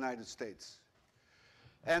to the United States.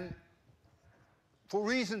 And for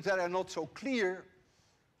reasons that are not so clear,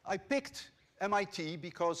 I picked MIT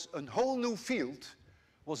because a whole new field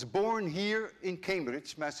was born here in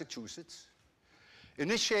Cambridge, Massachusetts,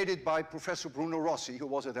 initiated by Professor Bruno Rossi, who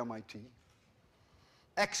was at MIT,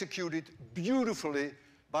 executed beautifully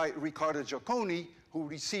by Riccardo Giacconi, who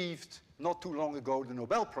received not too long ago the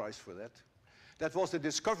Nobel Prize for that. That was the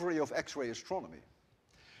discovery of X-ray astronomy.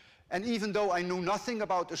 And even though I knew nothing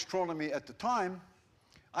about astronomy at the time,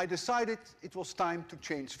 I decided it was time to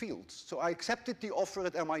change fields. So I accepted the offer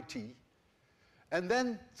at MIT. And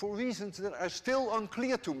then, for reasons that are still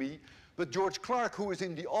unclear to me, but George Clark, who is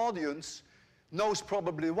in the audience, knows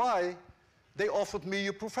probably why, they offered me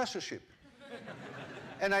a professorship.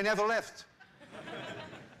 And I never left.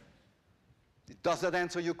 Does that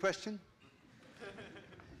answer your question?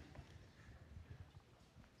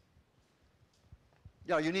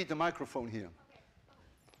 Yeah, you need the microphone here.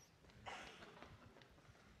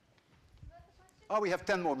 Oh, we have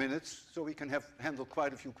 10 more minutes, so we can handle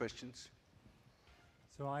quite a few questions.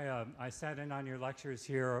 So I sat in on your lectures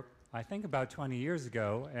here, I think about 20 years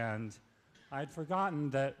ago, and I'd forgotten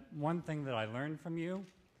that one thing that I learned from you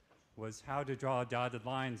was how to draw dotted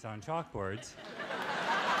lines on chalkboards.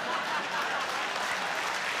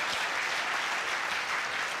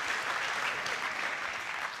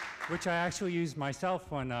 Which I actually used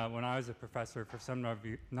myself when I was a professor for some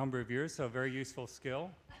number of years, so a very useful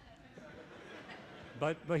skill.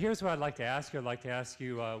 But here's what I'd like to ask you. I'd like to ask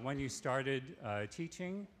you when you started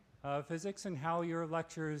teaching physics and how your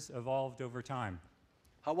lectures evolved over time.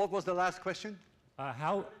 What was the last question?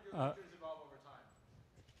 How did your lectures evolve over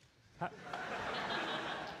time?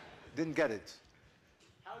 Didn't get it.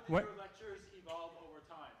 How did your lectures evolve over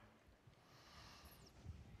time?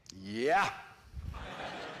 Yeah.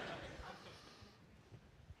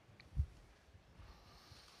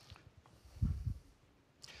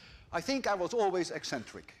 I think I was always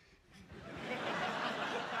eccentric.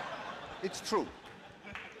 It's true.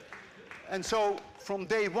 And so, from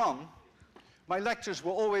day one, my lectures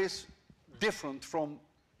were always different from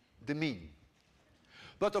the mean.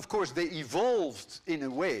 But of course, they evolved in a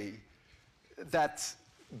way that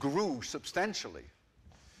grew substantially.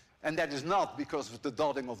 And that is not because of the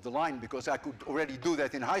dotting of the line, because I could already do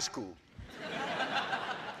that in high school.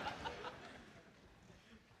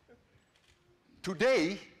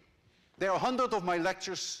 Today, there are 100 of my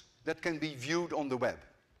lectures that can be viewed on the web.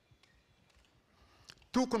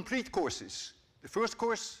 2 complete courses. The first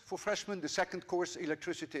course for freshmen, the second course,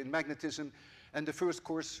 electricity and magnetism, and the first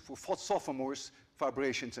course for sophomores,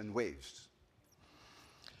 vibrations and waves.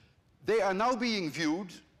 They are now being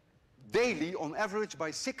viewed daily, on average,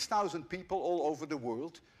 by 6,000 people all over the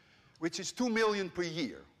world, which is 2 million per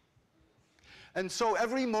year. And so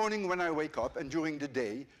every morning when I wake up and during the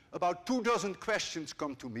day, about 24 questions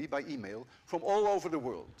come to me by email from all over the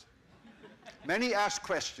world. Many ask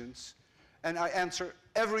questions, and I answer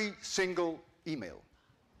every single email.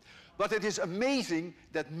 But it is amazing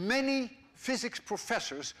that many physics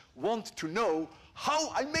professors want to know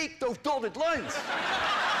how I make those dotted lines.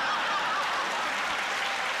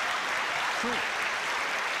 True.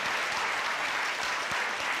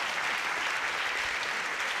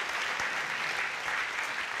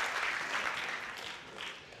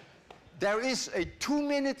 There is a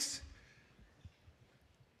 2-minute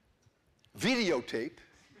videotape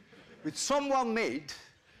which someone made.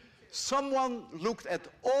 Someone looked at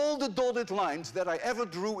all the dotted lines that I ever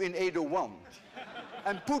drew in 801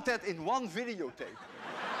 and put that in one videotape.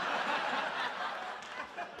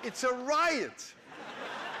 It's a riot.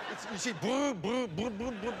 You see, brr, brr, brr, brr,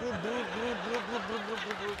 brr, brr, brr, brr, brr, brr,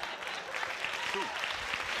 brr, brr. See.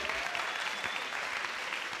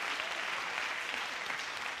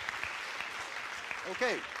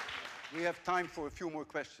 Okay, we have time for a few more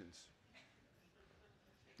questions.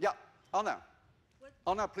 Yeah, Anna.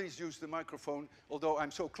 Anna, please use the microphone, although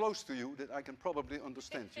I'm so close to you that I can probably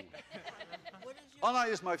understand you. Anna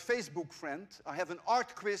is my Facebook friend. I have an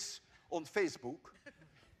art quiz on Facebook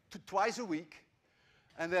twice a week.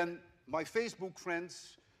 And then my Facebook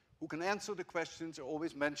friends who can answer the questions are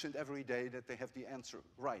always mentioned every day that they have the answer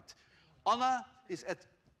right. Anna is at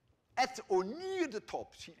or near the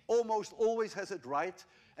top. She almost always has it right.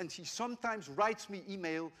 And she sometimes writes me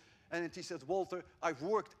email and then she says, Walter, I've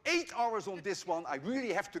worked 8 hours on this one. I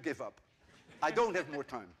really have to give up. I don't have more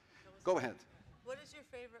time. Go ahead. What is your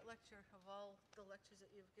favorite lecture of all the lectures that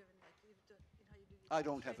you've given? Like how you do I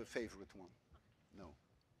don't have a favorite one. No,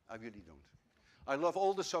 I really don't. I love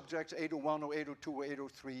all the subjects, 801 or 802 or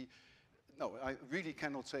 803. No, I really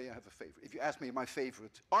cannot say I have a favorite. If you ask me my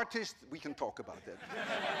favorite artist, we can talk about that.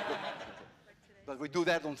 But we do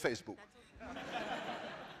that on Facebook.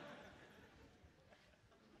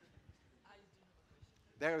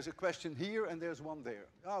 There is a question here and there's one there.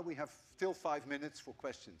 We have still 5 minutes for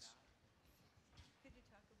questions. Could you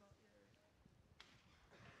talk about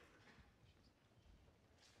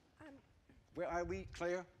your... Where are we,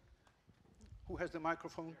 Claire? Who has the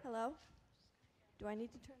microphone? Hello? Do I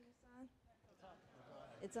need to turn this on?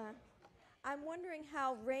 It's on. I'm wondering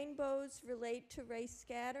how rainbows relate to race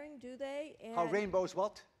scattering. Do they? And How rainbows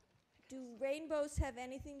what? do rainbows have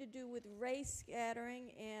anything to do with race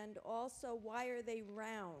scattering? And also, why are they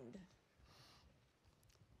round?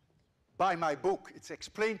 By my book. It's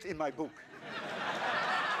explained in my book.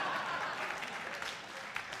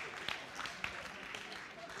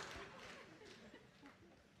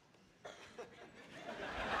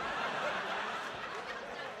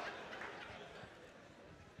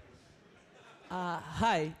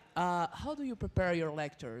 Hi. How do you prepare your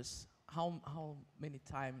lectures? How many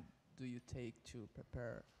time do you take to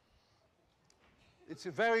prepare? It's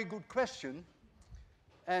a very good question.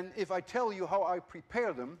 And if I tell you how I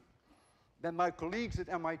prepare them, then my colleagues at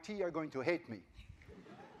MIT are going to hate me.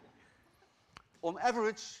 On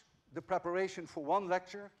average, the preparation for one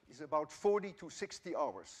lecture is about 40 to 60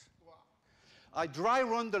 hours. Wow. I dry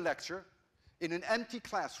run the lecture in an empty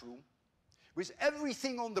classroom with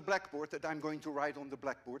everything on the blackboard that I'm going to write on the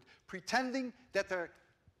blackboard, pretending that there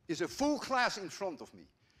is a full class in front of me,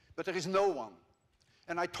 but there is no one.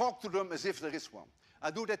 And I talk to them as if there is one.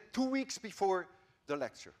 I do that 2 weeks before the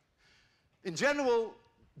lecture. In general,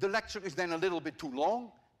 the lecture is then a little bit too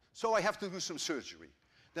long, so I have to do some surgery.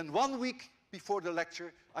 Then 1 week before the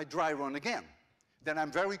lecture, I dry run again. Then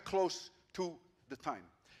I'm very close to the time.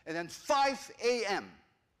 And then 5 a.m.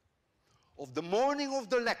 of the morning of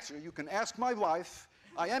the lecture, you can ask my wife,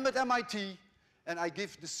 I am at MIT, and I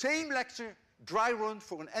give the same lecture, dry run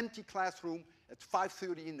for an empty classroom at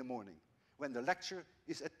 5:30 in the morning, when the lecture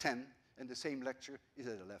is at 10 and the same lecture is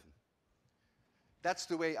at 11. That's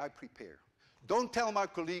the way I prepare. Don't tell my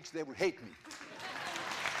colleagues, they will hate me.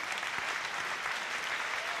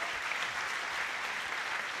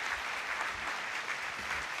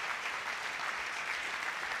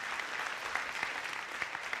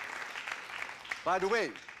 By the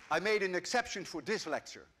way, I made an exception for this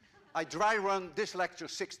lecture. I dry run this lecture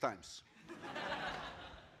 6 times.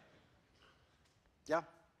 Yeah?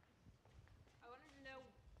 I wanted to know,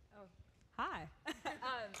 hi.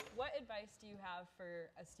 What advice do you have for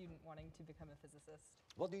a student wanting to become a physicist?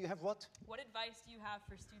 What do you have what? What advice do you have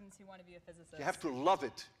for students who want to be a physicist? You have to love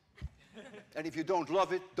it. And if you don't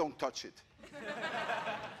love it, don't touch it.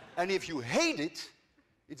 And if you hate it,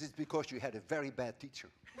 it is because you had a very bad teacher.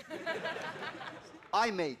 I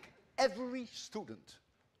make every student,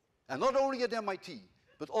 and not only at MIT,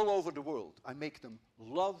 but all over the world, I make them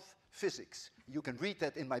love physics. You can read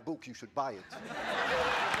that in my book, you should buy it.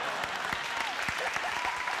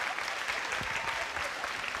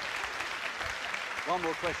 One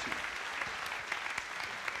more question.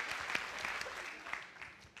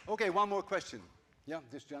 Okay, one more question. Yeah,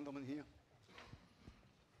 this gentleman here.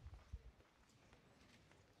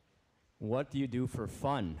 What do you do for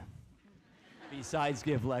fun besides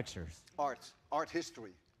give lectures? Art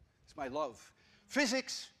history. It's my love.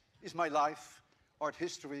 Physics is my life. Art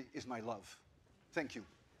history is my love. Thank you.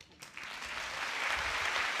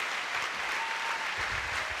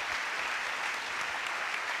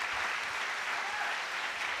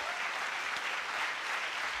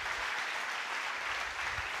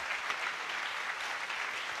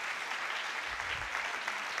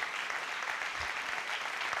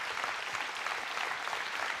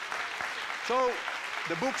 So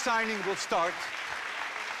the book signing will start.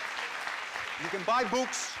 You can buy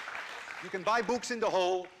books. You can buy books in the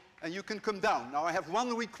hall, and you can come down. Now, I have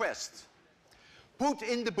one request. Put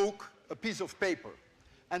in the book a piece of paper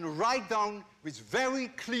and write down with very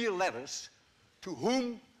clear letters to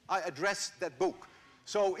whom I address that book.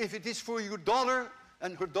 So if it is for your daughter,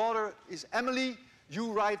 and her daughter is Emily,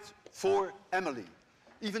 you write for Emily.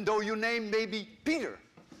 Even though your name may be Peter.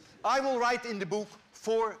 I will write in the book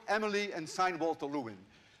for Emily and sign Walter Lewin.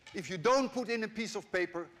 If you don't put in a piece of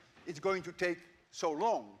paper, it's going to take so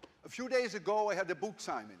long. A few days ago, I had a book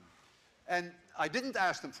signing, and I didn't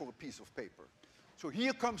ask them for a piece of paper. So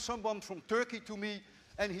here comes someone from Turkey to me,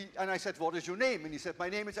 and I said, what is your name? And he said, my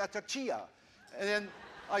name is Atakçia. And then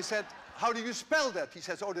I said, how do you spell that? He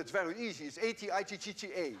says, oh, that's very easy. It's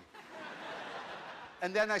A-T-I-T-T-T-A.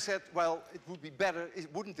 And then I said, well, it would be better,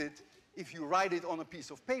 wouldn't it, if you write it on a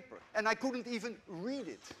piece of paper? And I couldn't even read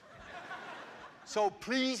it. So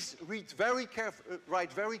please write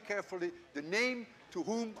very carefully the name to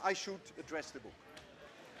whom I should address the book.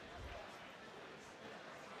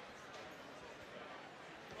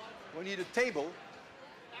 We need a table.